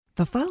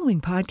The following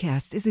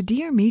podcast is a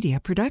Dear Media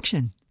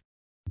production.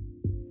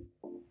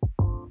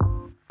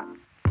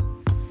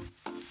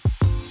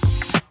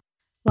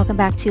 Welcome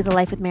back to the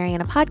Life with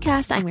Mariana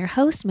podcast. I'm your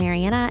host,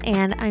 Mariana,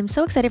 and I'm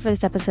so excited for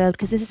this episode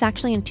because this is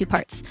actually in two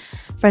parts.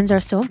 Friends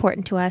are so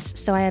important to us,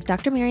 so I have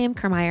Dr. Miriam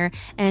Kirmayer,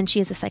 and she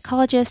is a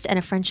psychologist and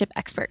a friendship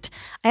expert.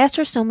 I asked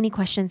her so many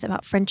questions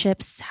about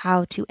friendships,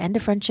 how to end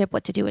a friendship,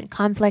 what to do in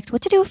conflict,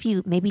 what to do if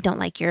you maybe don't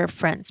like your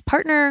friend's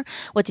partner,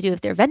 what to do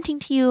if they're venting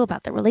to you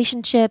about the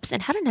relationships,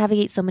 and how to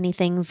navigate so many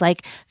things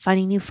like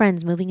finding new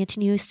friends, moving into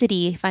a new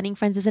city, finding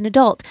friends as an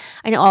adult.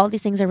 I know all of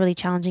these things are really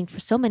challenging for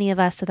so many of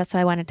us, so that's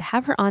why I wanted to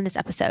have her on this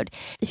episode.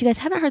 If you guys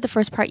haven't heard the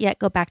first part yet,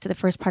 go back to the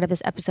first part of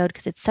this episode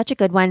because it's such a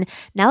good one.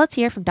 Now let's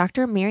hear from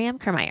Dr. Miriam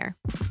Kirmayer.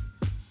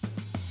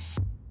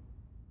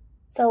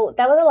 So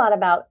that was a lot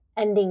about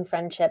ending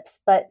friendships,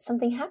 but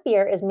something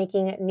happier is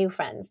making new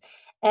friends.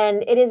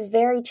 And it is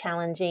very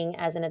challenging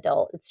as an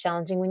adult. It's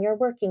challenging when you're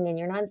working and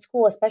you're not in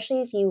school,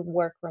 especially if you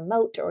work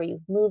remote or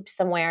you've moved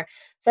somewhere.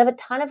 So I have a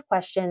ton of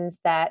questions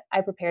that I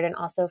prepared and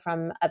also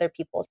from other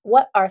people.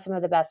 What are some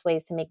of the best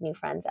ways to make new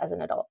friends as an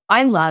adult?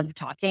 I love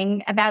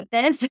talking about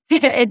this.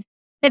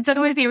 It's one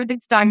of my favorite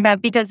things to talk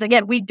about because,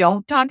 again, we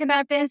don't talk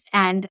about this.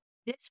 And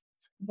this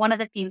was one of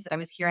the themes that I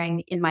was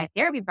hearing in my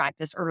therapy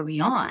practice early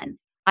on.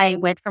 I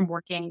went from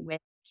working with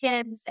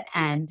kids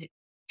and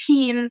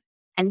teens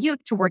and youth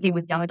to working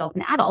with young adults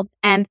and adults.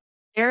 And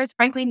there is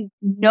frankly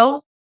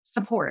no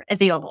support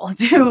available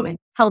to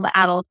help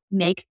adults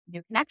make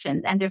new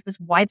connections. And there's this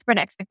widespread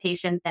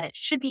expectation that it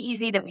should be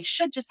easy, that we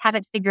should just have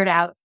it figured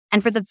out.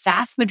 And for the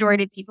vast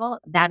majority of people,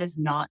 that is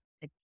not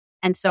the case.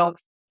 And so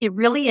it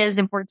really is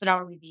important to not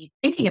only be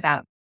thinking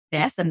about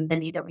this and the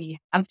need that we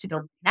have to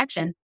build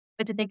connection,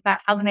 but to think about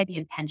how can I be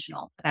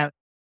intentional about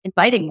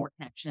inviting more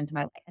connection into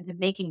my life and to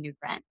making new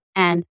friends.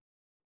 And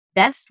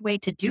best way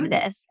to do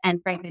this,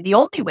 and frankly, the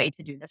only way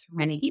to do this for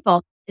many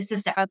people, is to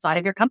step outside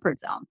of your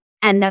comfort zone.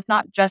 And that's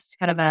not just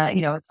kind of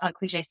it's a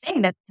cliche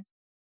saying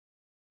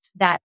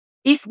that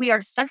if we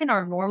are stuck in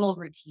our normal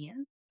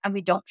routine and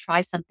we don't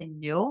try something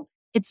new,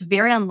 it's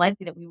very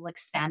unlikely that we will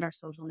expand our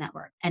social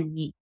network and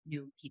meet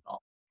new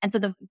people. And so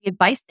the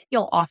advice that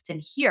you'll often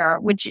hear,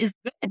 which is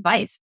good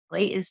advice,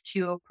 really, is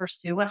to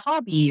pursue a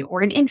hobby or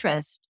an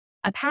interest,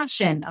 a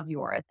passion of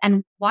yours.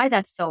 And why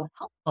that's so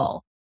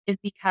helpful is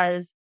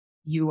because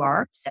you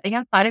are stepping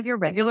outside of your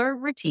regular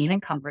routine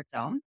and comfort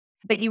zone,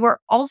 but you are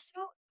also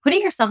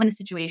putting yourself in a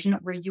situation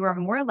where you are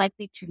more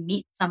likely to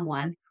meet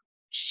someone who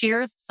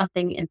shares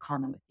something in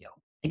common with you.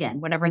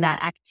 Again, whatever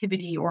that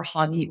activity or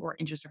hobby or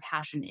interest or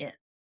passion is.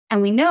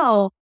 And we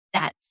know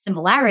that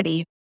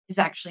similarity is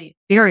actually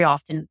very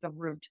often the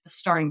root, the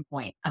starting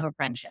point of a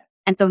friendship.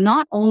 And so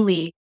not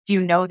only do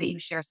you know that you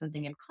share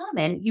something in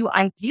common, you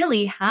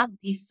ideally have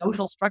the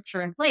social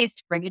structure in place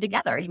to bring you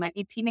together. You might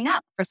be teaming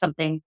up for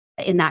something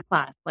in that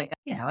class, like,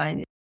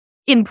 an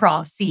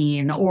improv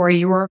scene, or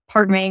you're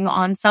partnering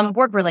on some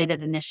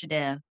work-related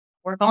initiative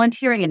or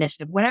volunteering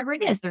initiative, whatever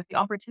it is, there's the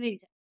opportunity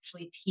to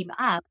actually team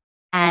up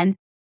and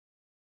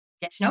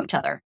get to know each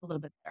other a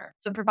little bit better.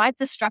 So it provides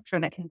a structure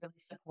that can really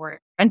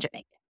support friendship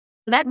making.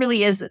 So that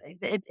really is,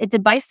 it's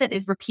advice that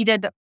is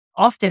repeated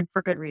often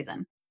for good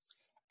reason.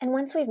 And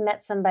once we've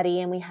met somebody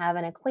and we have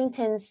an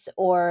acquaintance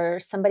or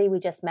somebody we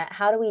just met,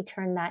 how do we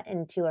turn that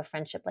into a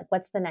friendship? Like,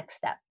 what's the next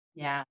step?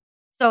 Yeah.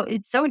 So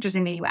it's so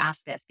interesting that you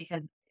asked this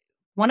because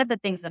one of the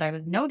things that I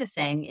was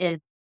noticing is,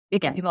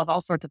 again, people have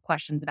all sorts of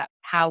questions about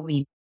how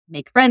we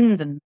make friends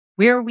and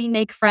where we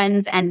make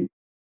friends. And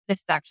this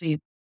is actually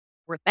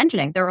worth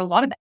mentioning. There are a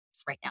lot of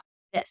apps right now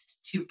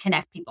to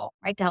connect people,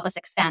 right? To help us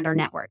expand our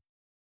networks.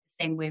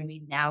 The same way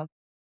we now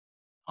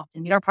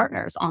often meet our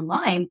partners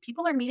online.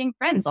 People are meeting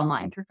friends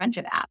online through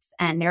friendship apps,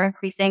 and they're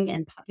increasing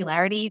in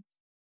popularity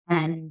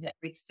and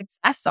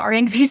success are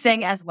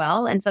increasing as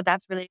well. And so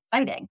that's really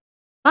exciting.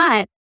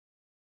 But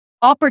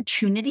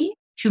opportunity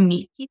to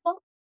meet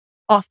people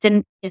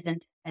often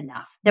isn't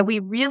enough. That we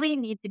really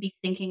need to be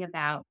thinking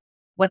about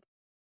what's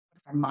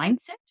our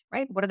mindset,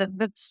 right? What are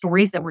the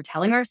stories that we're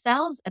telling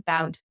ourselves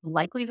about the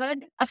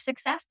likelihood of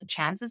success, the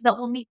chances that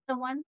we'll meet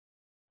someone?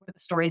 What are the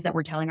stories that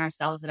we're telling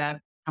ourselves about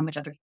how much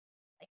other people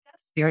like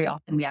us? Very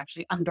often we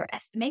actually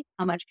underestimate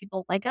how much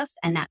people like us,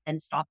 and that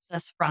then stops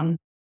us from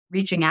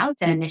reaching out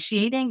and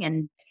initiating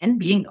and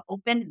being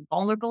open and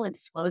vulnerable and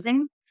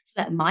disclosing. So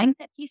that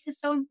mindset piece is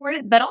so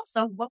important, but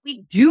also what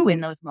we do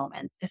in those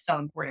moments is so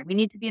important. We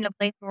need to be in a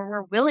place where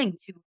we're willing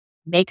to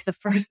make the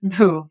first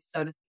move,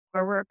 so to speak,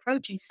 where we're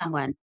approaching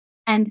someone.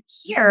 And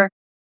here,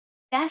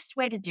 best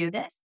way to do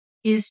this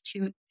is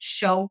to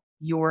show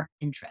your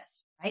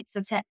interest, right?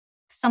 So to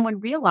someone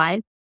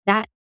realize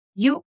that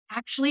you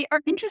actually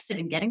are interested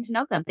in getting to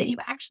know them, that you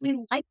actually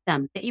like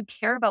them, that you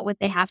care about what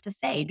they have to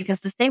say.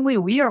 Because the same way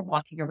we are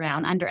walking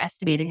around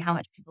underestimating how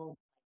much people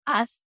like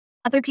us,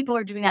 other people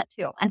are doing that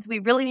too. And we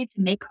really need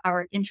to make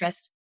our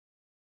interest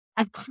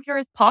as clear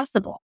as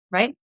possible,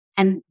 right?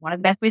 And one of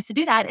the best ways to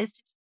do that is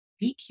to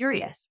be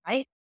curious,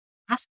 right?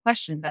 Ask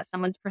questions about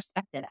someone's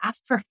perspective.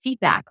 Ask for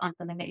feedback on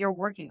something that you're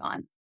working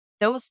on.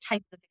 Those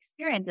types of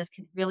experiences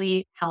can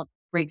really help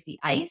break the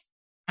ice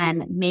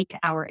and make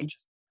our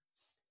interests.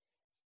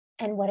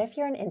 And what if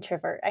you're an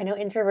introvert? I know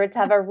introverts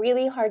have a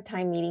really hard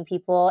time meeting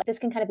people. This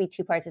can kind of be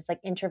two parts. It's like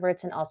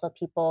introverts and also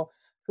people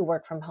who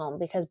work from home,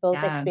 because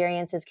both Yeah.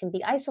 experiences can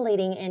be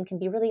isolating and can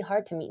be really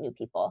hard to meet new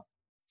people.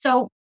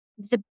 So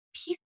the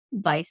piece of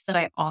advice that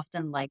I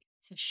often like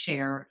to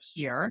share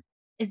here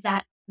is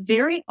that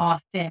very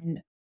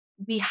often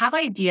we have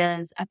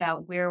ideas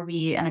about where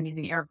we, and I'm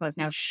using air quotes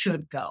now,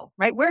 should go,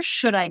 right? Where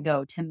should I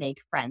go to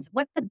make friends?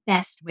 What's the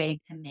best way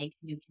to make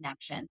new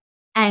connection?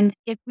 And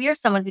if we are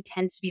someone who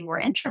tends to be more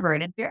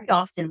introverted, very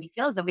often we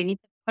feel as though we need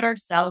to put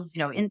ourselves,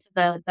 into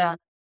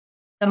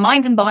the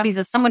minds and bodies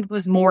of someone who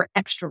is more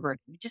extroverted.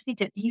 We just need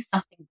to be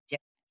something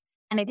different.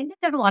 And I think that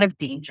there's a lot of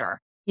danger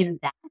in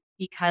that,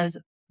 because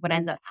what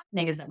ends up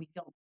happening is that we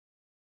feel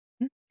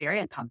very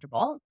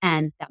uncomfortable,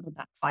 and that will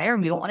backfire,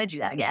 and we don't want to do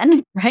that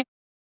again, right?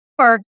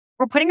 Or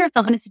we're putting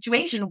ourselves in a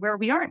situation where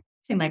we aren't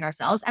acting like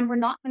ourselves, and we're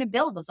not going to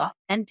build those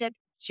authentic,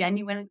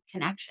 genuine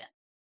connections,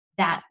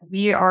 that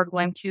we are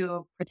going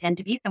to pretend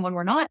to be someone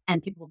we're not,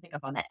 and people will pick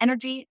up on that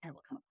energy and it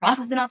will come across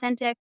as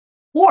inauthentic.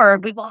 Or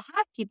we will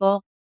have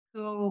people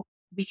who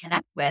we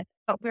connect with,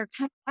 but we're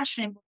kind of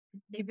questioning, do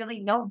they really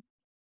know,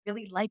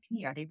 really like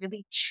me? Are they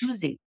really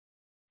choosing?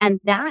 And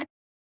that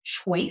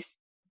choice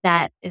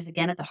that is,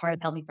 again, at the heart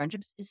of healthy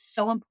friendships is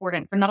so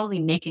important for not only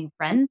making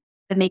friends,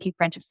 but making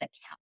friendships that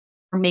count,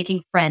 for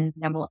making friends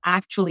that will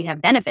actually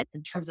have benefits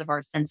in terms of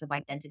our sense of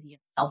identity and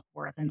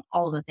self-worth and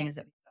all of the things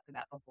that we talked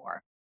about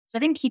before. So I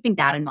think keeping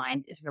that in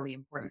mind is really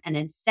important. And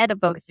instead of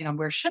focusing on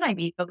where should I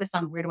be, focus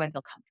on where do I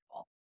feel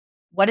comfortable?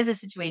 What is a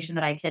situation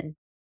that I can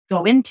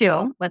go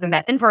into, whether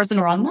that's in person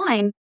or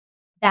online,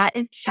 that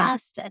is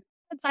just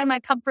outside my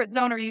comfort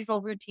zone or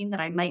usual routine, that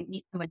I might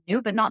meet someone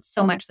new, but not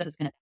so much that it's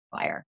going to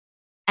backfire.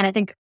 And I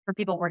think for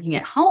people working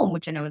at home,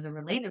 which I know is a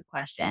related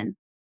question,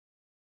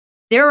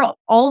 there are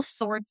all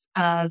sorts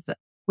of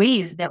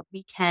ways that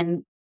we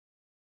can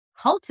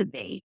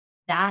cultivate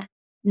that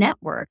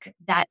network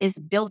that is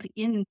built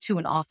into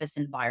an office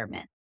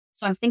environment.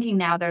 So I'm thinking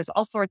now there's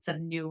all sorts of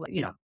new,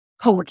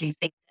 co-working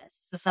spaces.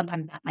 So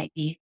sometimes that might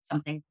be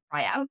something to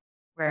try out,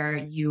 where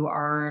you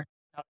are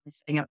not only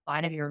sitting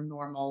outside of your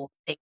normal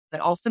space, but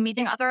also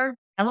meeting other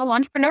fellow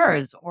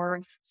entrepreneurs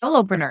or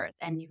solopreneurs,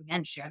 and you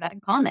can share that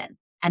in common.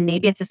 And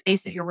maybe it's a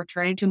space that you're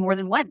returning to more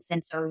than once.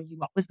 And so you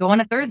always go on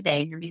a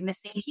Thursday and you're meeting the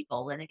same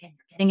people. And again,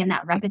 you're getting in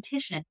that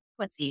repetition and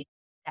frequency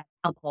that's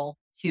helpful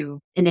to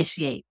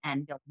initiate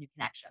and build new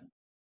connections.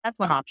 That's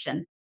one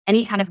option.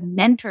 Any kind of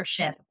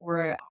mentorship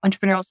or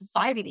entrepreneurial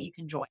society that you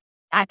can join,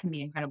 that can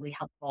be incredibly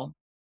helpful.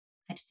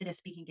 I just did a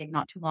speaking gig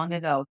not too long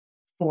ago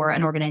for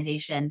an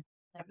organization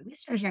that we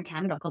started here in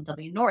Canada called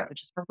W North,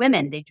 which is for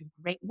women. They do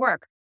great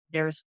work.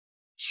 There's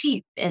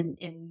Cheap in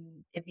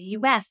the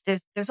US.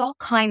 There's all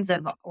kinds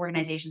of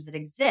organizations that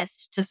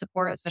exist to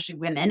support, especially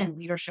women in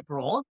leadership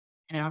role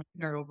and an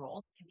entrepreneurial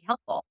role, can be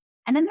helpful.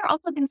 And then there are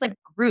also things like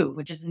Groove,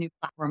 which is a new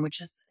platform,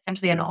 which is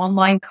essentially an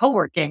online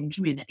co-working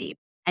community.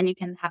 And you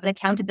can have an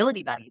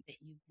accountability buddy that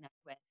you connect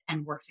with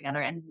and work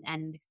together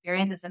and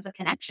experience a sense of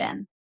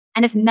connection.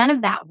 And if none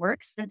of that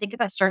works, then think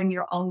about starting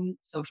your own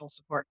social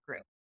support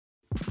group.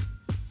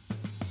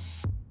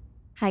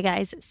 Hi,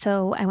 guys.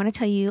 So I want to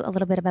tell you a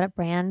little bit about a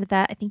brand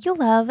that I think you'll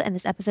love, and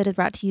this episode is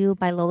brought to you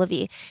by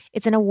LolaVie.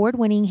 It's an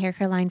award-winning hair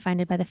care line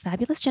founded by the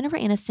fabulous Jennifer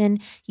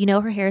Aniston. You know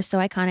her hair is so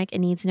iconic it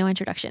needs no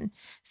introduction.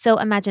 So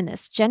imagine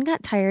this. Jen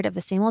got tired of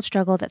the same old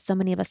struggle that so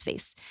many of us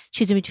face,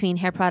 choosing between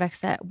hair products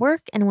that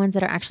work and ones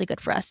that are actually good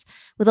for us.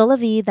 With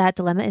LolaVie, that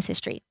dilemma is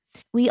history.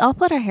 We all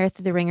put our hair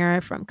through the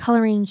ringer, from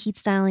coloring, heat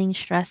styling,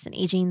 stress, and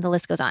aging, the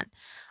list goes on.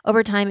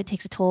 Over time, it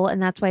takes a toll,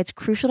 and that's why it's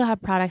crucial to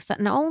have products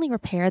that not only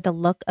repair the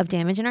look of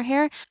damage in our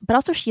hair, but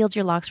also shields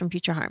your locks from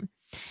future harm.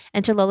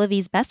 Enter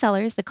LolaVie's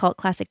bestsellers, the cult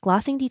classic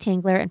Glossing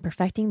Detangler and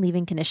Perfecting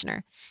Leave-In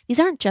Conditioner. These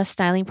aren't just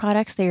styling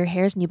products, they're your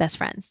hair's new best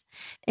friends.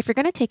 If you're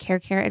going to take hair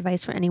care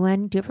advice from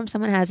anyone, do it from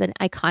someone who has an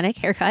iconic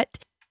haircut.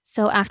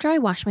 So after I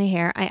wash my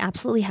hair, I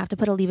absolutely have to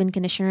put a leave-in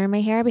conditioner in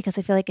my hair because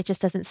I feel like it just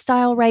doesn't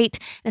style right.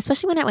 And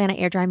especially when I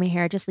air dry my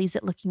hair, it just leaves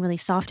it looking really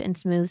soft and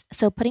smooth.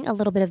 So putting a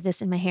little bit of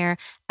this in my hair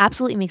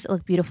absolutely makes it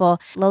look beautiful.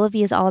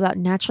 LolaVie is all about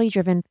naturally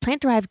driven,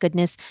 plant-derived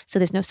goodness. So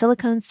there's no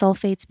silicones,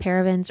 sulfates,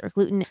 parabens, or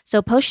gluten.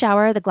 So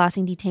post-shower, the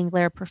Glossing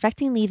Detangler,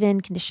 Perfecting Leave-In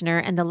Conditioner,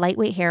 and the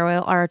lightweight hair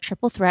oil are a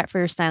triple threat for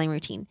your styling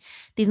routine.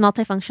 These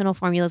multifunctional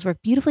formulas work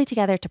beautifully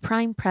together to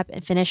prime, prep,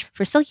 and finish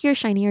for silkier,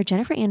 shinier,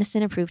 Jennifer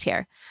Aniston approved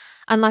hair.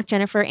 Unlock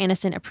Jennifer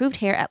Aniston approved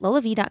hair at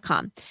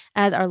LolaVie.com.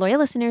 As our loyal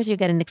listeners, you'll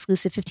get an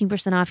exclusive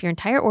 15% off your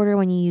entire order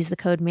when you use the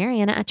code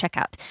Mariana at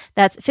checkout.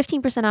 That's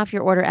 15% off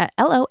your order at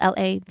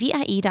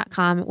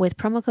LOLAVIE.com with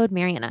promo code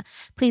Mariana.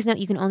 Please note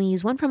you can only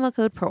use one promo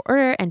code per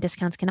order and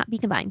discounts cannot be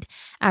combined.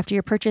 After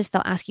your purchase,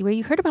 they'll ask you where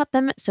you heard about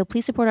them, so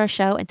please support our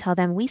show and tell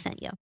them we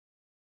sent you.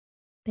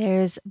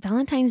 There's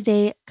Valentine's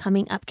Day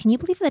coming up. Can you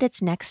believe that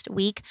it's next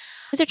week?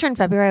 As I turned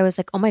February, I was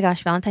like, oh my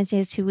gosh, Valentine's Day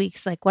is 2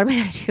 weeks. Like, what am I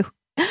going to do?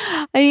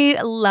 I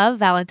love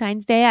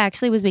Valentine's Day. I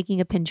actually was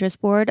making a Pinterest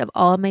board of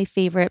all of my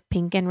favorite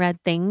pink and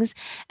red things.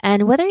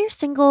 And whether you're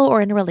single or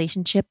in a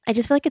relationship, I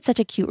just feel like it's such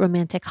a cute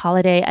romantic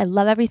holiday. I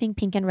love everything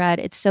pink and red.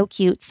 It's so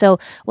cute. So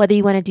whether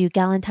you want to do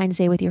Valentine's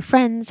Day with your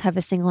friends, have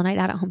a single night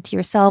out at home to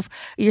yourself,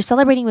 or you're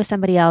celebrating with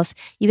somebody else,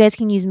 you guys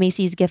can use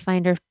Macy's Gift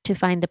Finder to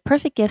find the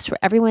perfect gifts for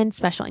everyone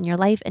special in your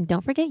life. And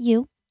don't forget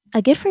you.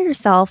 A gift for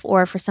yourself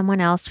or for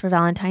someone else for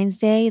Valentine's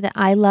Day that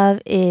I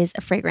love is a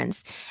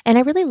fragrance. And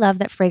I really love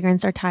that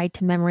fragrance are tied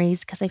to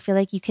memories because I feel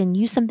like you can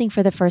use something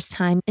for the first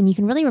time and you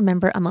can really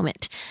remember a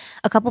moment.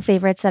 A couple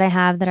favorites that I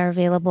have that are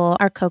available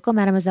are Coco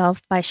Mademoiselle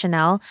by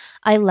Chanel.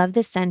 I love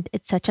this scent.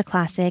 It's such a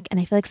classic and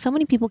I feel like so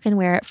many people can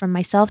wear it, from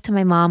myself to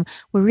my mom.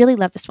 We really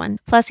love this one.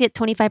 Plus, get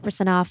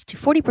 25% off to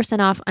 40%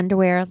 off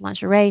underwear,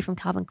 lingerie from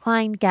Calvin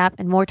Klein, Gap,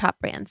 and more top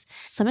brands.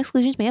 Some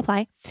exclusions may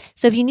apply.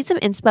 So if you need some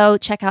inspo,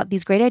 check out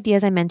these great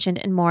ideas I mentioned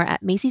and more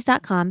at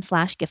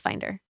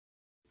Macy's.com/giftfinder.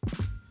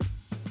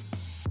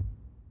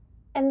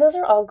 And those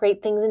are all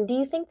great things. And do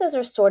you think those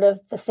are sort of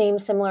the same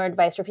similar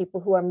advice for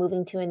people who are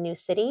moving to a new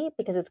city?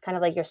 Because it's kind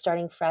of like you're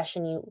starting fresh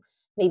and you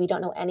maybe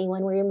don't know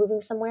anyone where you're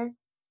moving somewhere?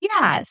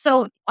 Yeah.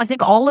 So I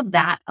think all of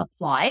that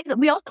applies.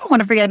 We also don't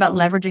want to forget about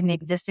leveraging the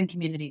existing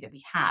community that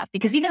we have,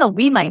 because even though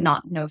we might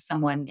not know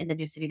someone in the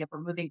new city that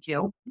we're moving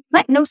to, we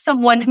might know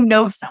someone who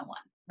knows someone,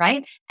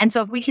 right? And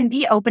so if we can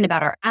be open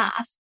about our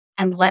ask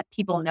and let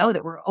people know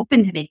that we're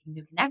open to making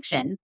new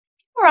connections,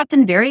 people are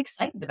often very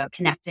excited about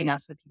connecting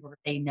us with people that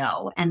they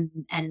know and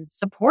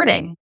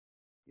supporting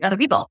other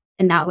people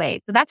in that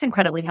way. So that's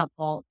incredibly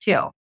helpful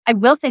too. I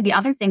will say the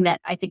other thing that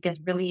I think is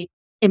really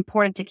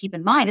important to keep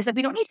in mind is that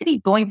we don't need to be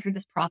going through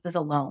this process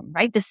alone,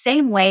 right? The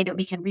same way that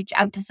we can reach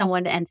out to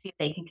someone and see if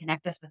they can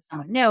connect us with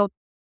someone new,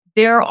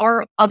 there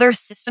are other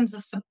systems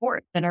of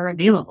support that are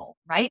available,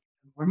 right?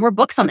 There are more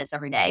books on this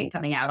every day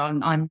coming out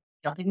on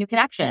building new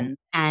connections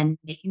and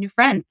making new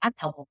friends. That's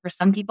helpful. For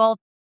some people,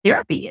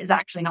 therapy is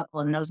actually helpful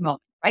in those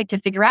moments, right? To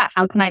figure out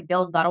how can I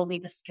build not only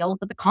the skills,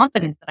 but the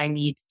confidence that I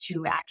need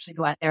to actually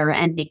go out there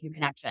and make new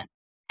connections.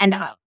 And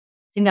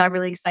thing that I'm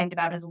really excited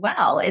about as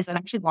well is I'm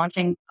actually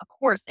launching a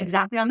course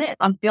exactly on this,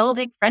 on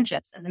building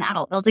friendships as an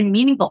adult, building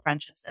meaningful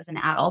friendships as an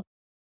adult.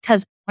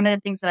 Because one of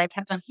the things that I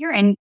kept on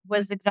hearing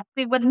was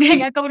exactly what's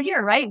being echoed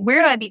here, right?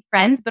 Where do I meet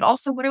friends? But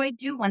also, what do I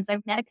do once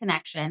I've met a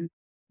connection,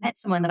 met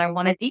someone that I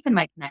want to deepen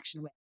my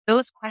connection with?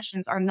 Those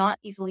questions are not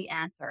easily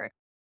answered.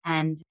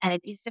 And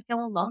it needs to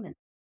feel alone.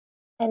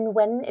 And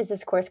when is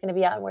this course going to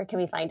be out and where can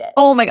we find it?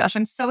 Oh my gosh,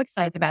 I'm so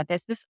excited about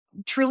this. This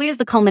truly is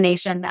the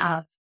culmination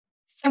of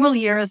several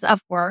years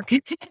of work.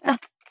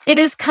 It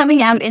is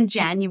coming out in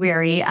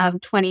January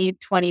of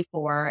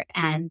 2024.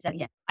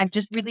 And I'm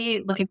just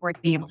really looking forward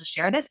to being able to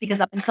share this, because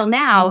up until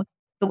now,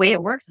 the way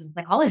it works as a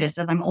psychologist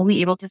is I'm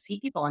only able to see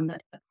people in the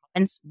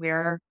province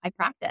where I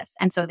practice.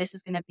 And so this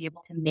is going to be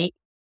able to make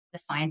the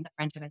science of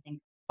friendship, I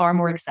think, far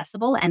more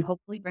accessible and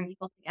hopefully bring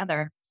people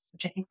together,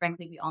 which I think,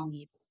 frankly, we all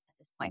need at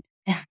this point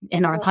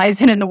in our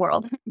lives and in the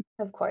world.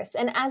 Of course.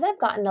 And as I've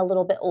gotten a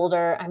little bit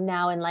older, I'm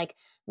now in like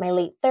my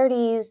late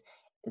 30s.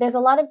 There's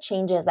a lot of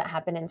changes that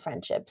happen in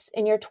friendships.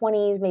 In your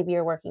 20s, maybe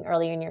you're working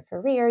earlier in your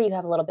career, you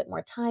have a little bit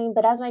more time.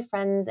 But as my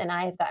friends and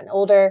I have gotten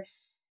older,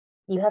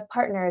 you have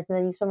partners and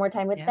then you spend more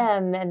time with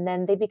them, and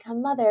then they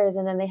become mothers,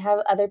 and then they have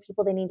other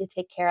people they need to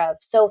take care of.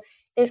 So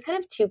there's kind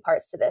of two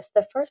parts to this.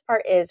 The first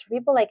part is for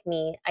people like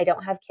me, I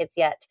don't have kids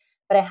yet,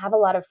 but I have a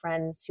lot of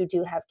friends who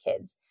do have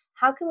kids.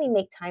 How can we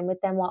make time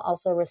with them while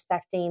also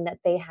respecting that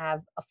they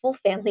have a full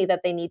family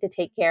that they need to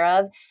take care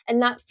of, and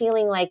not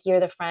feeling like you're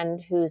the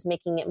friend who's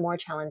making it more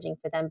challenging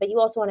for them, but you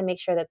also want to make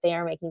sure that they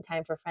are making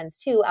time for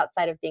friends too,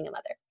 outside of being a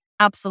mother?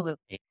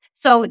 Absolutely.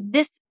 So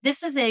this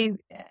is a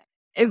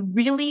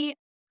really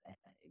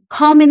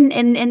common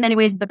in many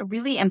ways, but a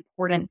really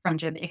important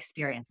friendship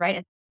experience, right?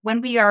 It's when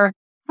we are,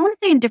 I want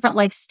to say, in different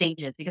life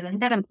stages, because I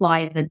think that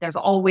implies that there's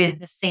always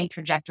the same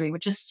trajectory,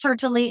 which is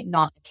certainly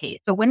not the case.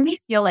 So when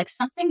we feel like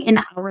something in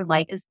our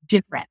life is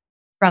different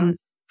from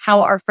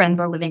how our friends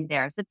are living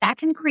theirs, that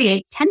can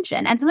create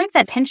tension. And sometimes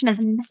that tension has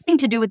nothing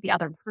to do with the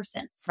other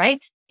person, right?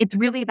 It's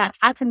really about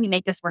how can we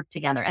make this work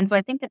together? And so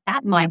I think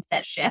that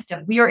mindset shift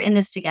of we are in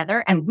this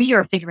together and we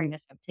are figuring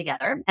this out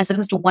together, as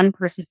opposed to one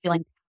person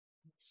feeling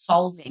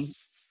solving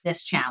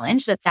this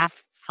challenge,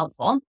 that's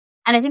helpful.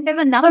 And I think there's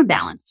another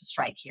balance to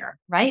strike here,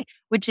 right?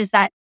 Which is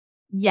that,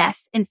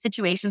 yes, in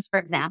situations, for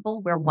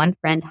example, where one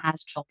friend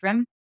has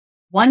children,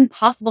 one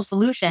possible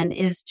solution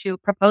is to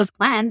propose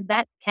plans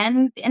that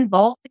can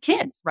involve the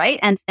kids, right?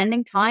 And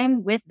spending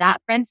time with that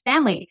friend's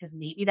family, because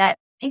maybe that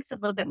makes it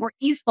a little bit more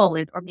easeful.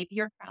 Or maybe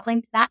you're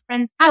traveling to that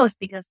friend's house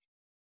because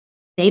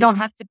they don't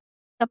have to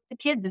pick up the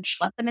kids and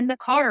schlep them in the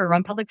car or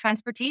on public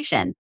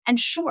transportation. And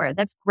sure,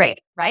 that's great,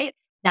 right?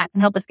 That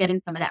can help us get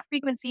in some of that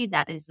frequency.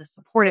 That is a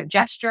supportive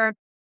gesture.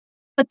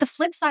 But the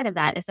flip side of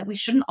that is that we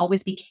shouldn't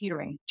always be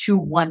catering to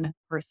one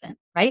person,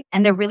 right?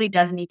 And there really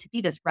does need to be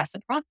this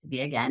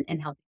reciprocity again in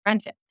healthy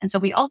friendship. And so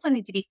we also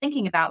need to be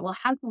thinking about, well,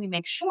 how can we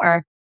make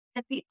sure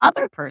that the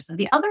other person,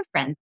 the other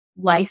friend's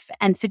life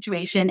and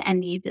situation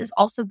and need is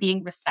also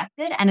being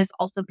respected and is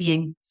also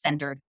being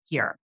centered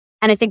here?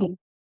 And I think,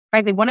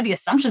 frankly, one of the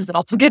assumptions that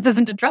also gets us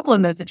into trouble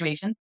in those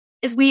situations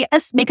is we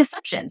make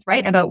assumptions,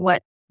 right, about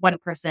what a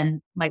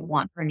person might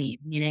want or need.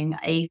 Meaning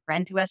a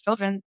friend who has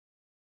children,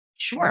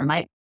 sure,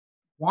 might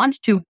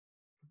want to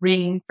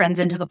bring friends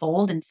into the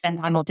fold and spend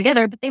time all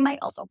together, but they might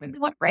also really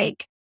want a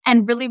break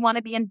and really want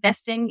to be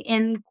investing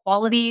in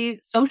quality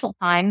social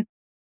time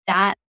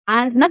that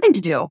has nothing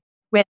to do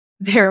with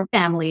their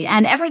family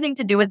and everything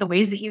to do with the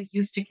ways that you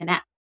used to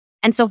connect.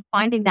 And so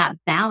finding that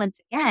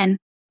balance again,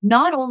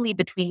 not only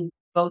between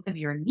both of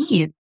your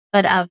needs,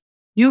 but of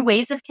new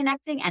ways of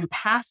connecting and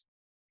past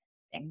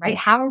thing, right?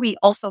 How are we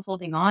also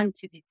holding on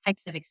to the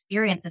types of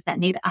experiences that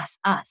made us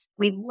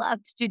we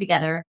loved to do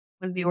together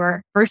when we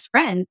were first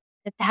friends?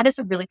 That is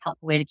a really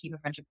helpful way to keep a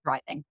friendship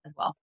thriving as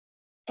well.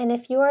 And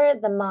if you're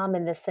the mom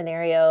in this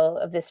scenario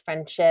of this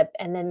friendship,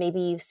 and then maybe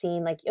you've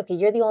seen like, okay,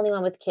 you're the only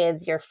one with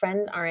kids, your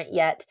friends aren't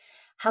yet,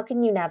 how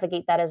can you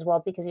navigate that as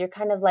well? Because you're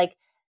kind of like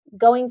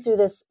going through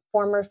this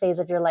former phase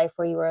of your life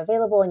where you were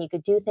available and you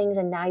could do things,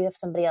 and now you have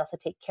somebody else to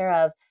take care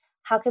of.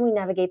 How can we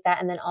navigate that?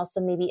 And then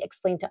also maybe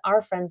explain to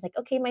our friends, like,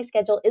 okay, my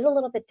schedule is a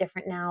little bit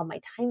different now. My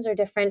times are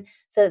different,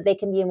 so that they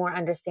can be more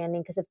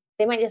understanding. Because if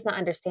they might just not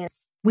understand.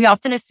 We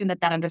often assume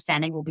that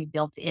understanding will be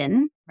built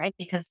in, right?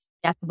 Because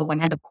yes, on the one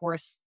hand, of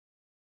course,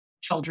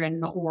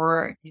 children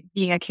or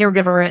being a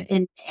caregiver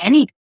in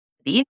any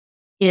capacity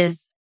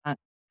is a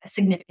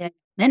significant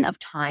amount of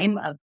time,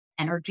 of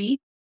energy,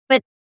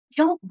 but we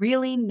don't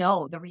really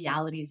know the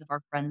realities of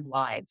our friends'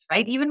 lives,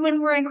 right? Even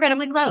when we're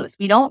incredibly close,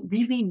 we don't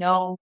really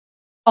know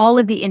all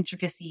of the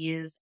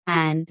intricacies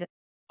and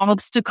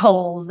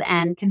obstacles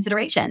and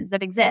considerations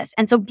that exist.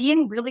 And so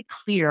being really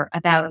clear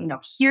about,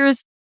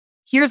 here's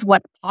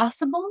what's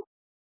possible,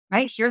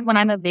 right? Here's when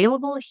I'm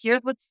available.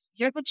 Here's what's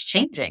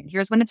changing.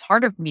 Here's when it's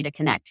harder for me to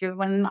connect. Here's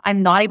when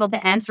I'm not able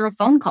to answer a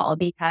phone call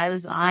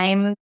because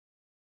I'm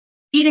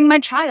feeding my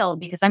child,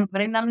 because I'm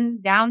putting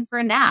them down for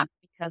a nap,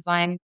 because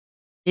I'm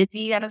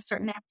busy at a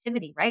certain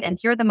activity, right? And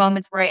here are the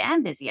moments where I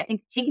am busy. I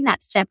think taking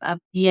that step of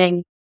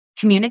being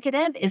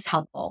communicative is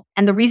helpful.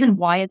 And the reason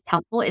why it's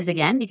helpful is,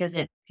 again, because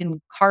it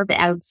can carve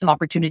out some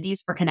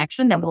opportunities for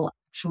connection that will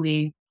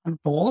actually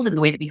unfold in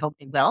the way that we hope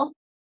they will.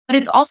 But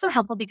it's also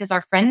helpful because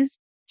our friends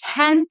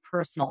can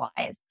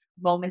personalize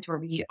moments where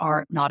we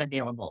are not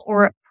available,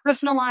 or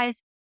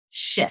personalize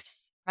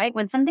shifts, right?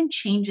 When something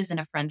changes in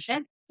a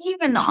friendship,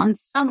 even on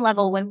some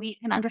level, when we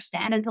can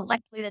understand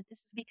intellectually that this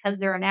is because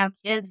there are now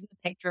kids in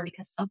the picture,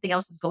 because something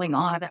else is going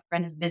on, that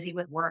friend is busy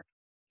with work,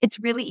 it's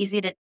really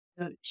easy to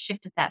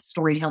shift at that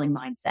storytelling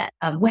mindset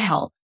of,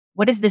 well,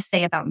 what does this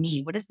say about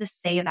me? What does this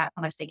say about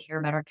how much they care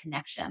about our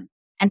connection?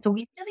 And so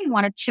we really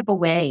want to chip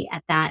away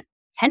at that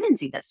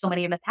tendency that so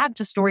many of us have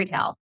to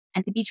storytell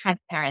and to be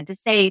transparent, to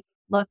say,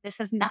 look, this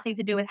has nothing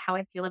to do with how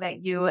I feel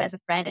about you as a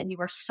friend, and you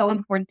are so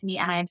important to me,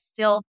 and I am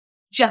still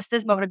just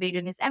as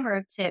motivated as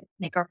ever to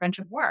make our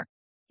friendship work.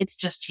 It's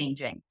just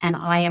changing, and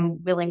I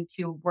am willing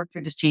to work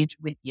through this change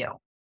with you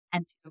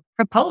and to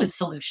propose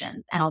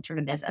solutions and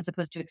alternatives, as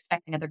opposed to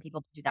expecting other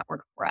people to do that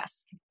work for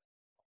us.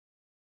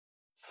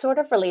 Sort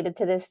of related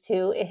to this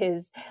too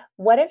is,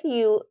 what if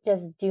you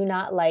just do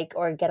not like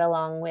or get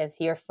along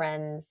with your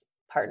friend's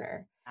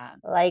partner,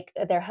 like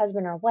their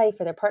husband or wife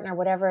or their partner,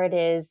 whatever it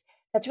is?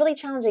 That's really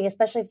challenging,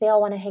 especially if they all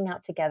want to hang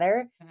out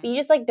together, but you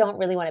just like don't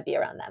really want to be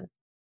around them.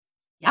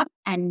 Yep.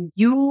 And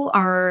you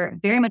are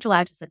very much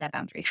allowed to set that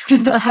boundary.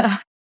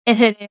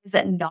 It is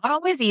not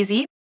always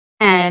easy.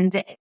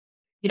 And,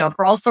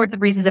 for all sorts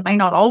of reasons, it might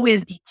not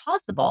always be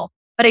possible.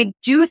 But I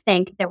do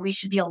think that we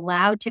should be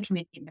allowed to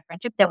communicate in a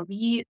friendship that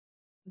we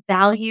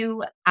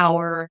value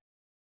our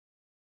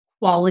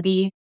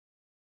quality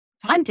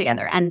time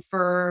together. And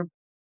for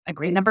a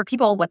great number of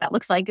people, what that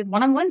looks like is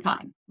one-on-one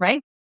time,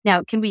 right?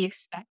 Now, can we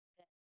expect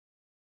that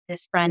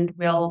this friend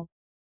will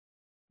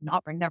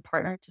not bring their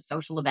partner to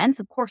social events?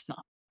 Of course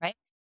not, right?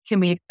 Can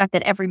we expect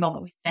that every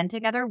moment we spend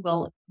together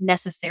will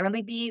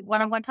necessarily be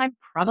one-on-one time?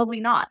 Probably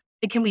not.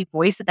 But can we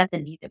voice that that's a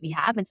need that we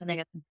have and something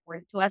that's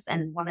important to us,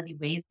 and one of the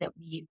ways that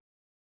we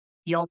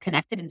feel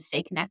connected and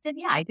stay connected?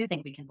 Yeah, I do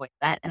think we can voice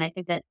that. And I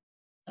think that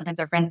sometimes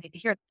our friends need to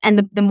hear it.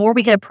 And the more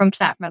we can approach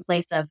that from a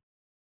place of,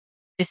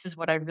 this is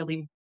what I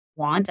really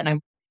want, and I'm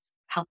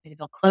helping to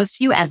feel close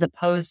to you, as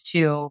opposed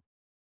to,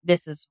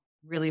 this is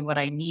really what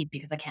I need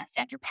because I can't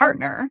stand your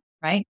partner,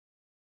 right?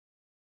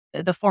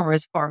 The former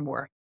is far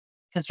more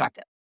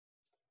constructive.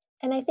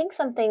 And I think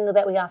something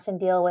that we often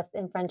deal with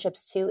in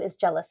friendships too is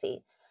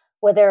jealousy.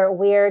 Whether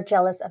we're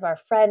jealous of our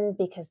friend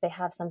because they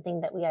have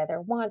something that we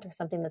either want or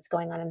something that's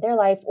going on in their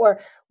life,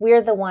 or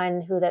we're the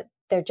one who that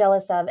they're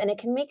jealous of. And it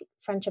can make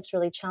friendships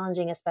really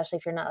challenging, especially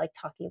if you're not like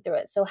talking through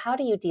it. So how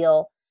do you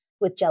deal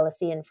with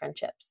jealousy in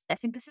friendships? I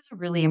think this is a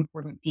really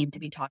important theme to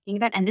be talking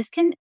about. And this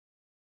can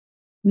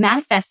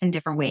manifest in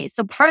different ways.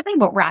 So partly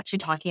what we're actually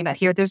talking about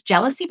here, there's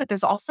jealousy, but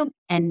there's also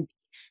envy.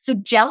 So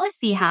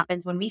jealousy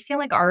happens when we feel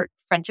like our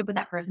friendship with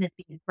that person is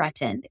being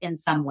threatened in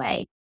some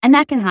way. And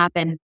that can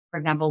happen, for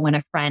example, when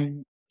a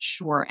friend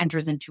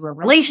enters into a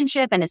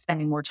relationship and is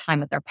spending more time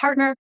with their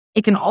partner.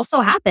 it can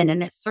also happen,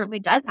 and it certainly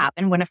does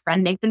happen when a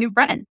friend makes a new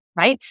friend,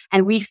 right?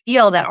 And we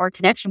feel that our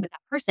connection with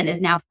that person is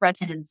now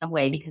threatened in some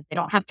way because they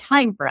don't have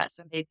time for us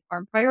or they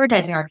aren't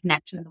prioritizing our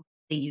connection the way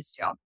they used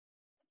to.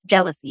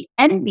 Jealousy,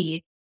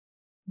 envy,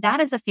 that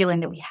is a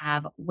feeling that we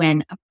have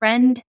when a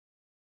friend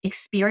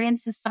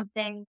experiences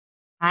something,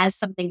 has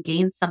something,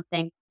 gains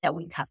something that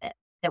we covet,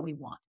 that we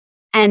want.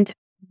 And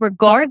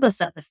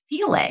regardless of the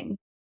feeling,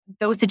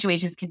 those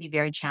situations can be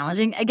very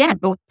challenging. Again,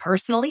 both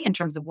personally in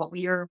terms of what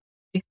we are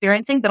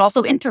experiencing, but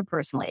also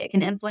interpersonally. It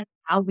can influence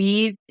how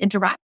we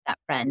interact with that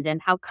friend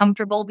and how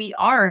comfortable we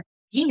are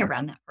being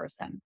around that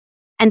person.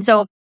 And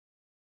so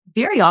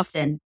very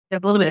often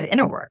there's a little bit of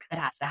inner work that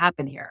has to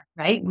happen here,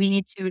 right? We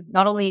need to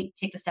not only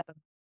take the step of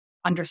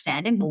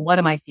understanding, well, what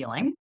am I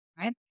feeling,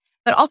 right?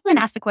 But also then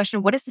ask the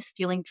question, what is this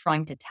feeling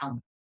trying to tell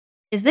me?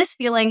 Is this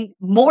feeling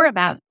more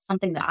about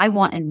something that I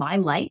want in my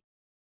life?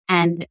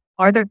 And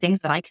are there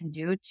things that I can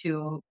do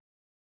to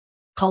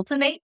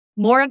cultivate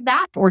more of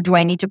that? Or do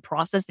I need to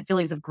process the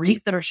feelings of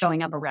grief that are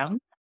showing up around?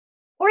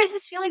 Or is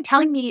this feeling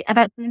telling me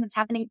about something that's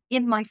happening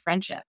in my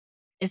friendship?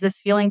 Is this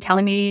feeling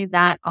telling me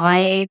that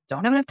I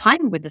don't have enough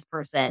time with this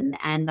person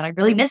and that I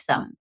really miss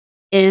them?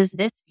 Is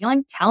this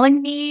feeling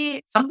telling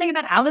me something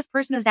about how this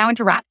person is now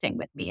interacting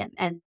with me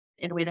and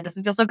in a way that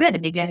doesn't feel so good?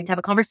 And maybe I need to have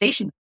a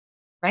conversation,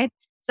 right?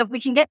 So if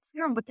we can get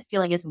clear on what the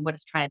feeling is and what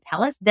it's trying to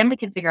tell us, then we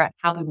can figure out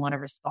how we want to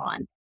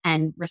respond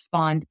and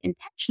respond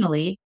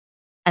intentionally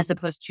as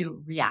opposed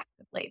to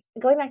reactively.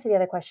 Going back to the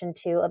other question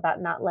too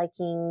about not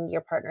liking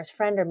your partner's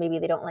friend, or maybe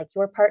they don't like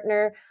your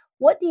partner.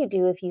 What do you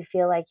do if you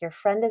feel like your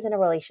friend is in a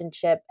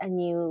relationship and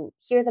you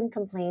hear them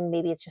complain,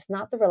 maybe it's just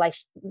not the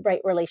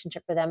right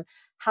relationship for them?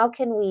 How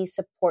can we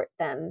support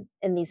them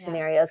in these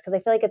scenarios? Because I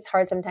feel like it's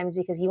hard sometimes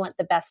because you want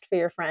the best for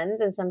your friends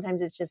and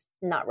sometimes it's just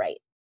not right.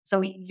 So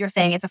you're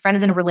saying if a friend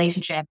is in a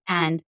relationship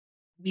and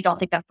we don't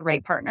think that's the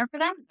right partner for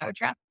them, is that what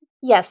you're asking?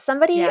 Yes,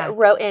 somebody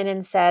wrote in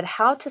and said,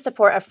 how to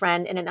support a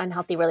friend in an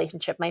unhealthy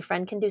relationship. My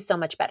friend can do so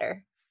much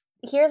better.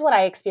 Here's what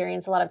I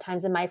experience a lot of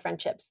times in my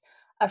friendships.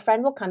 A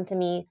friend will come to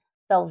me,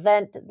 they'll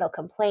vent, they'll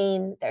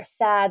complain, they're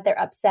sad, they're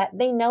upset.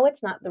 They know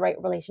it's not the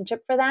right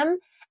relationship for them.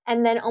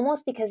 And then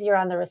almost because you're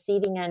on the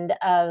receiving end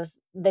of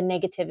the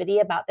negativity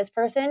about this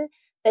person,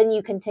 then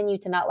you continue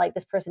to not like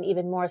this person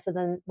even more. So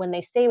then when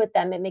they stay with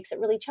them, it makes it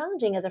really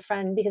challenging as a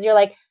friend because you're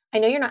like, I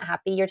know you're not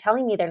happy. You're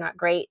telling me they're not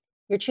great.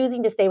 You're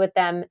choosing to stay with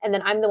them. And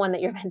then I'm the one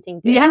that you're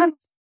venting to. Yeah.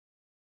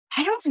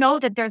 I don't know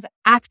that there's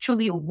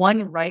actually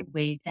one right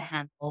way to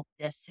handle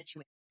this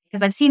situation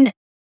because I've seen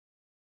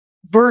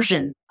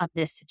versions of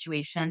this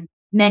situation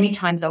many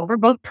times over,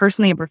 both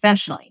personally and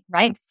professionally,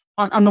 right?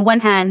 On the one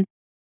hand,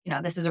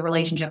 this is a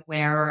relationship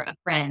where a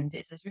friend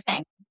is, as you're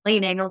saying,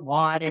 complaining a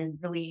lot and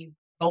really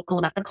vocal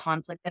about the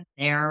conflict that's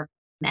there.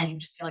 And you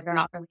just feel like they're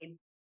not really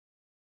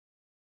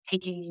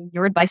taking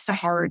your advice to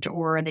heart,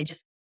 or they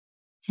just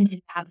continue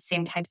to have the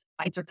same types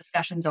of fights or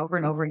discussions over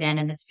and over again.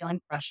 And it's feeling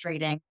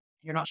frustrating.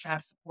 You're not sure how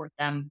to support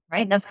them,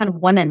 right? That's kind of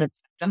one end of the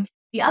spectrum.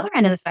 The other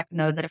end of the spectrum,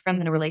 though, that a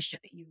friend in a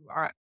relationship that you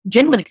are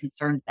genuinely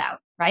concerned about,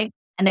 right?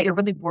 And that you're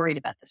really worried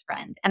about this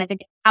friend. And I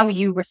think how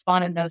you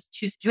respond in those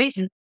two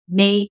situations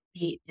may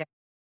be different.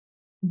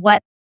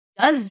 What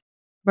does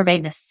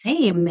remain the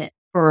same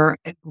for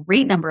a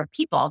great number of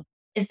people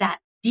is that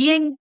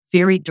being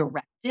very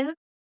directive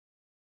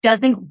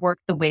doesn't work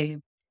the way,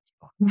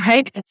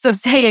 right? So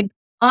saying,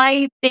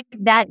 I think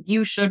that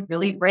you should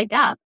really break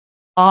up.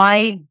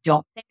 I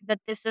don't think that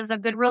this is a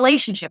good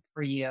relationship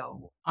for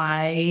you.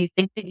 I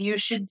think that you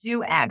should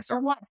do X or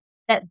Y.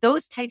 That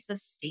those types of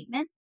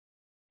statements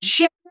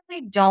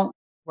generally don't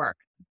work.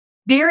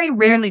 Very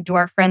rarely do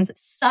our friends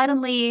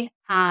suddenly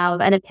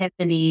have an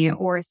epiphany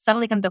or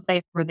suddenly come to a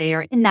place where they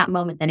are in that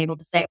moment then able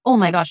to say, oh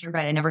my gosh, you're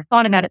right. I never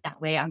thought about it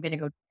that way. I'm going to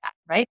go do that,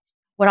 right?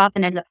 What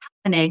often ends up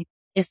happening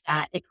is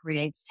that it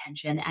creates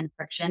tension and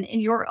friction in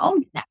your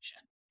own connection.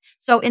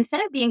 So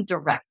instead of being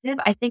directive,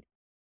 I think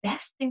the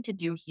best thing to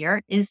do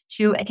here is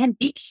to, again,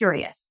 be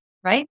curious,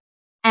 right?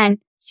 And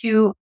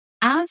to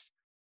ask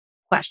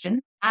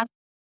questions, ask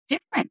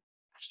different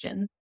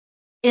questions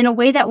in a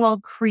way that will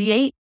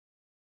create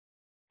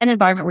an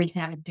environment where you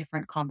can have a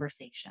different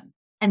conversation.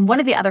 And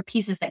one of the other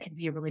pieces that can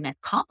be a really nice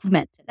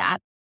complement to that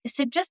is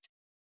to just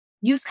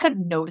use kind of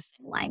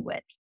noticing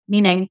language,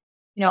 meaning,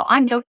 I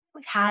know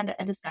we've had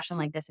a discussion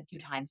like this a few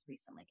times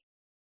recently,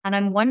 and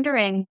I'm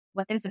wondering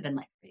what things have been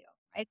like for you,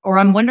 right? Or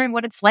I'm wondering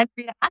what it's like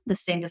for you to have the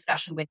same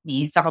discussion with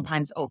me several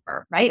times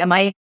over, right? Am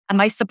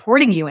I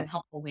supporting you in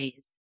helpful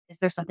ways? Is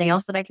there something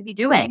else that I could be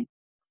doing?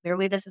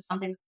 Clearly, this is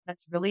something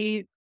that's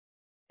really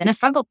been a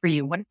struggle for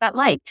you. What is that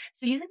like?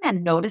 So using that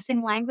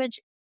noticing language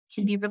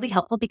can be really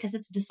helpful because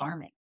it's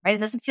disarming, right? It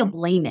doesn't feel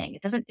blaming.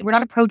 We're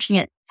not approaching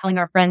it telling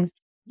our friends,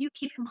 you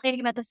keep complaining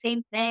about the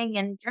same thing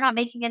and you're not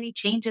making any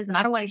changes and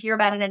I don't want to hear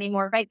about it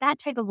anymore, right? That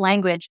type of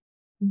language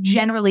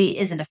generally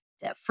isn't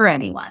effective for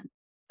anyone.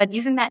 But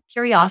using that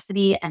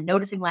curiosity and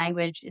noticing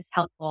language is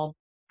helpful,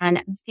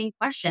 and asking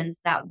questions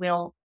that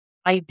will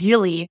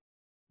ideally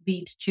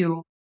lead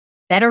to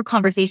better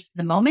conversations in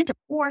the moment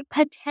or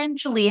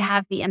potentially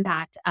have the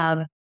impact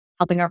of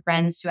helping our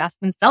friends to ask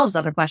themselves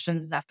other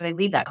questions after they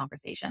leave that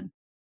conversation.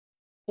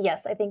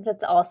 Yes, I think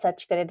that's all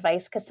such good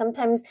advice because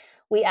sometimes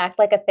we act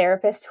like a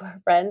therapist to our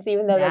friends,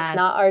 even though that's Yes.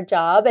 not our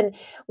job. And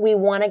we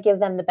want to give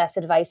them the best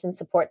advice and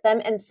support them.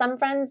 And some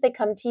friends, they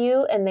come to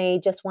you and they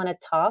just want to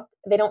talk.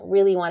 They don't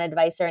really want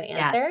advice or an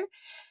answer. Yes.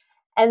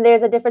 And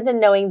there's a difference in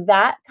knowing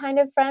that kind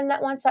of friend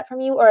that wants that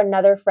from you or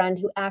another friend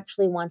who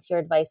actually wants your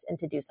advice and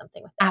to do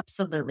something with it.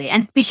 Absolutely.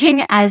 And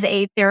speaking as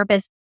a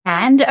therapist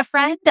and a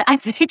friend, I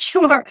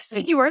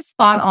think you are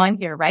spot on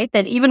here, right?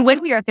 That even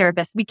when we are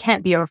therapists, we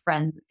can't be our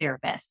friend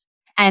therapist.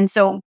 And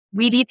so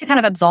we need to kind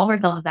of absolve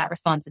ourselves of that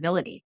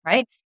responsibility,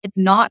 right? It's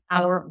not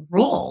our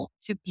role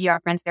to be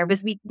our friend's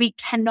therapist. We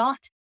cannot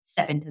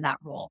step into that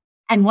role.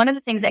 And one of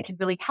the things that can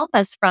really help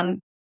us from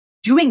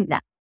doing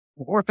that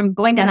or from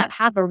going down that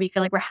path where we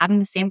feel like we're having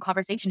the same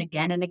conversation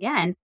again and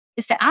again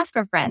is to ask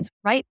our friends,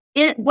 right?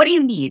 What do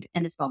you need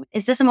in this moment?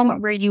 Is this a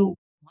moment where you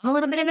want a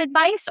little bit of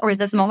advice, or is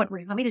this a moment where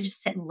you want me to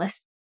just sit and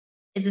listen?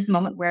 Is this a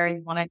moment where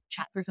you want to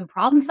chat through some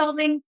problem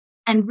solving?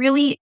 And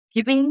really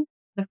giving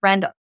the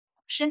friend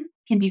option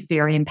can be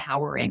very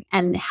empowering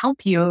and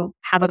help you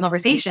have a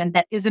conversation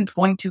that isn't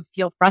going to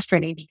feel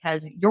frustrating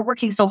because you're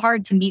working so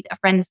hard to meet a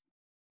friend's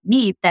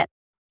need that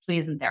actually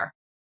isn't there.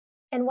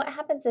 And what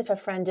happens if a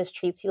friend just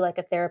treats you like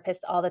a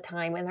therapist all the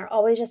time and they're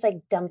always just like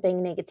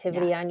dumping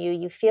negativity Yes. on you?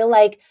 You feel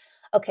like,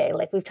 okay,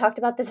 like we've talked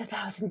about this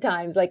 1,000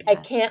 times. Like, I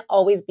Yes. can't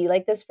always be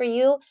like this for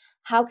you.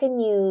 How can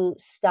you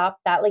stop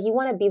that? Like, you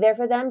want to be there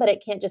for them, but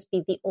it can't just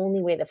be the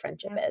only way the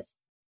friendship is.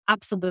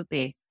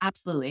 Absolutely.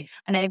 Absolutely.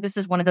 And I think this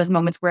is one of those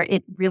moments where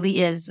it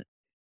really is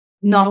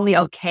not only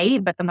okay,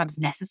 but sometimes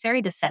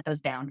necessary to set those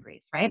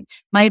boundaries, right?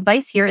 My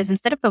advice here is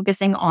instead of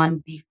focusing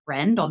on the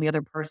friend, on the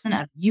other person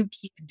of you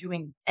keep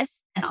doing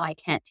this and I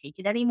can't take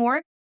it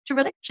anymore, to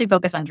really actually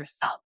focus on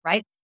yourself,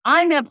 right?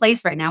 I'm in a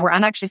place right now where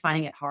I'm actually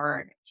finding it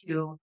hard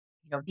to,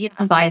 be an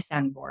unbiased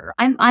sounding board.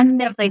 I'm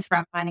in a place where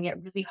I'm finding it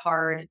really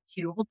hard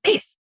to hold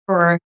space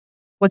for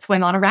what's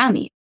going on around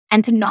me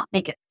and to not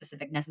make it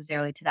specific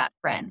necessarily to that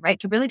friend, right?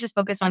 To really just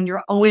focus on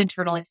your own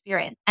internal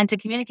experience and to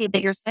communicate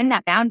that you're setting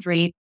that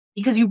boundary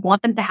because you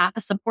want them to have the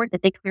support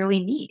that they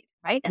clearly need,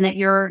 right? And that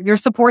you're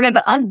supportive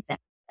of them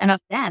and of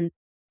them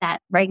that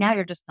right now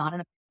you're just not in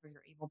a place where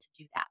you're able to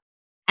do that.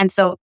 And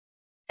so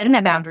setting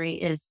that boundary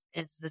is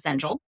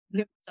essential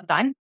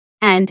sometimes.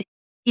 And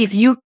if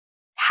you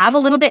have a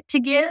little bit to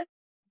give,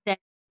 then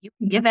you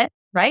can give it,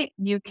 right?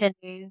 You can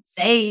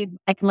say,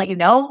 I can let you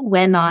know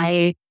when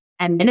I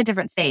am in a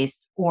different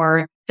space,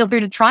 or feel free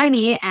to try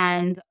me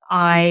and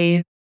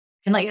I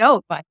can let you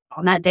know. But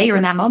on that day or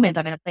in that moment,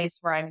 I'm in a place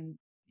where I'm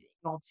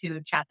able to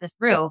chat this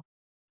through.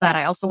 But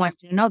I also want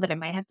you to know that I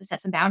might have to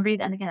set some boundaries.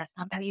 And again, that's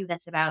not about you.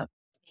 That's about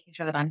making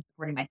sure that I'm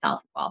supporting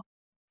myself as well.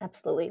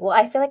 Absolutely. Well,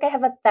 I feel like I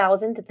have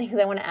 1,000 things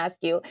I want to ask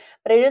you,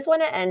 but I just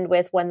want to end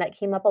with one that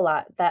came up a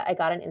lot that I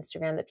got on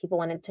Instagram that people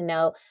wanted to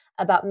know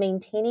about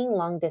maintaining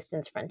long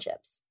distance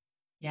friendships.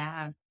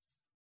 Yeah.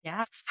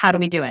 Yeah. How do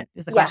we do it?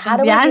 Is the Yeah, question. how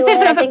do we do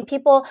it? I think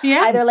people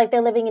Yeah. either like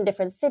they're living in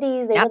different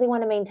cities, they Yep. really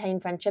want to maintain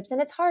friendships. And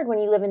it's hard when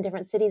you live in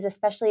different cities,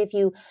 especially if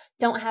you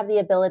don't have the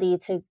ability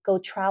to go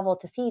travel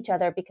to see each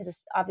other because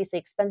it's obviously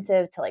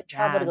expensive to like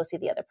travel to Yeah. go see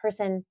the other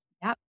person.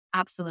 Yep.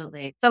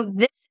 Absolutely. So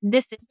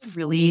this is a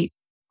really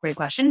great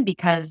question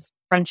because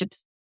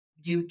friendships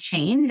do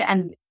change.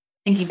 And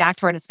thinking back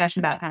to our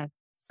discussion about kind of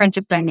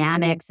friendship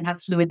dynamics and how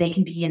fluid they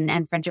can be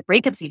and friendship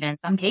breakups, even in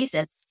some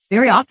cases,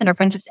 very often our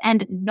friendships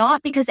end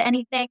not because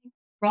anything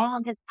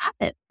wrong has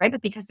happened, right?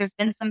 But because there's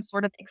been some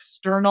sort of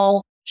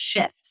external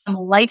shift, some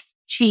life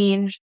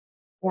change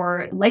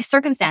or life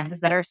circumstances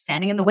that are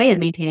standing in the way of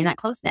maintaining that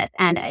closeness.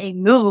 And a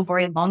move or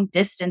a long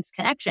distance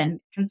connection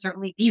can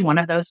certainly be one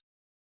of those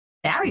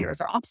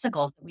barriers or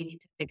obstacles that we need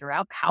to figure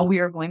out how we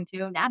are going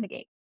to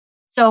navigate.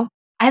 So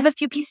I have a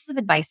few pieces of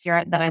advice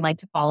here that I like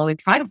to follow and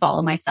try to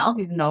follow myself,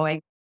 even though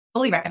I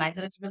fully recognize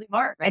that it's really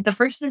hard, right? The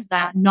first is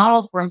that not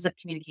all forms of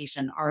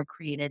communication are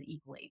created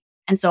equally.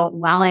 And so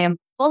while I am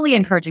fully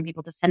encouraging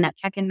people to send that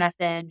check-in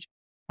message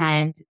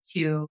and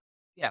to,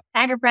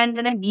 tag your friends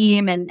in a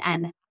meme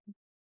and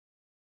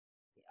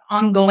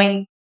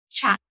ongoing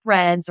chat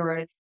threads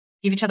or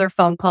give each other a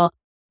phone call,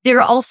 there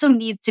also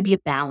needs to be a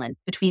balance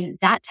between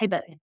that type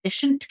of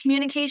efficient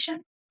communication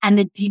and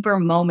the deeper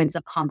moments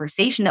of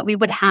conversation that we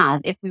would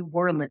have if we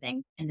were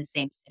living in the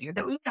same city, or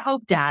that we would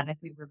hope to have if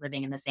we were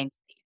living in the same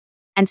city.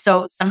 And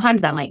so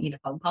sometimes that might need a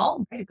phone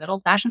call, right? A good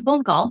old fashioned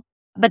phone call,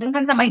 but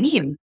sometimes that might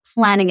mean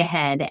planning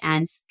ahead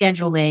and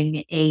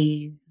scheduling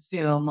a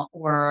Zoom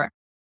or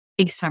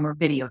FaceTime or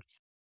video,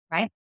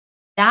 right?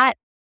 That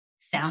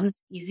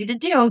sounds easy to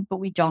do, but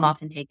we don't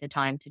often take the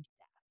time to do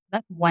that.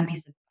 That's one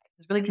piece of advice,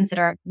 is really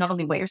consider not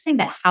only what you're saying,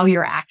 but how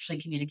you're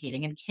actually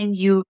communicating. And can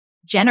you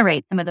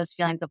generate some of those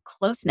feelings of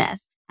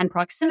closeness and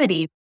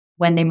proximity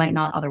when they might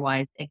not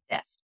otherwise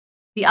exist?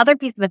 The other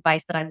piece of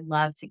advice that I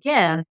love to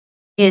give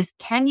is,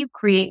 can you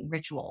create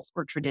rituals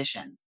or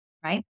traditions,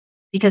 right?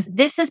 Because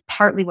this is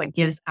partly what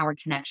gives our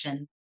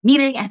connection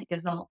meaning and it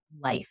gives them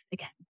life.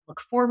 Again, look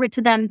forward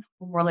to them.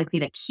 We're more likely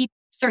to keep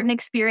certain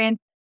experience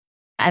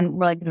and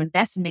we're likely to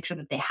invest and make sure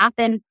that they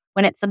happen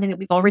when it's something that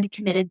we've already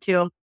committed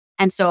to.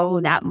 And so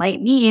that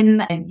might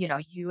mean, and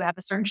you have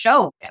a certain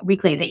show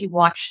weekly that you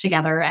watch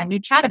together and you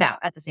chat about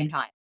at the same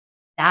time.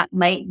 That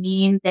might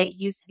mean that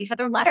you send each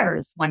other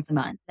letters once a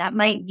month. That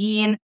might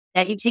mean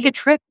that you take a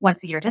trip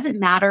once a year. It doesn't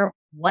matter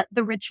what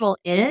the ritual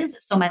is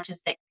so much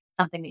as that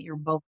something that you're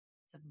both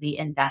actively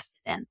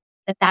invested in,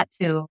 that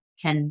too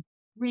can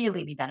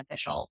really be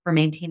beneficial for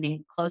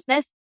maintaining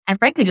closeness and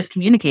frankly, just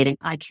communicating,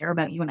 I care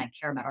about you and I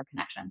care about our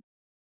connection.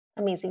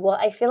 Amazing. Well,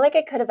 I feel like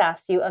I could have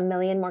asked you a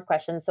million more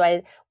questions. So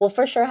I will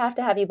for sure have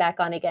to have you back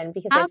on again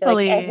because I feel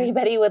like Happily.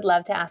 everybody would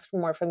love to ask for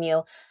more from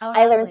you. Oh,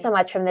 I learned happily. so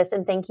much from this,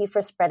 and thank you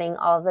for spreading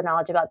all of the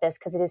knowledge about this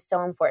because it is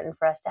so important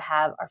for us to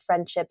have our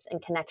friendships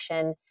and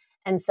connection.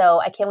 And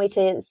so I can't wait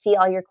to see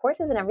all your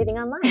courses and everything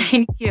online.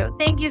 Thank you.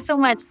 Thank you so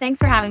much. Thanks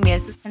for having me.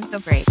 This has been so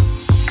great.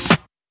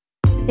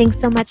 Thanks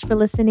so much for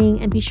listening,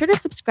 and be sure to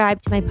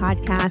subscribe to my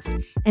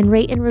podcast and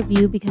rate and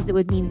review because it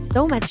would mean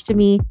so much to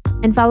me.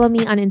 And follow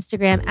me on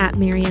Instagram at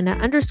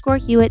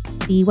Mariana_Hewitt to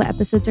see what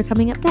episodes are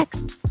coming up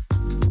next.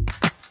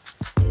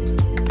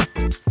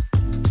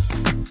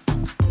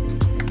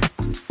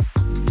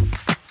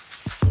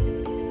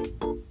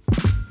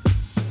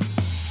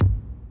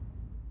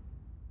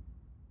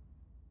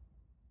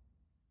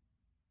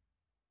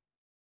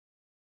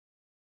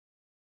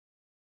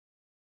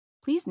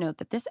 Please note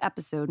that this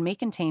episode may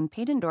contain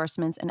paid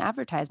endorsements and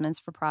advertisements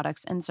for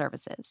products and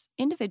services.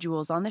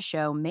 Individuals on the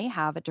show may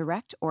have a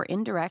direct or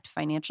indirect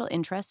financial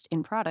interest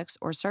in products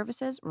or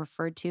services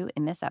referred to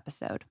in this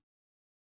episode.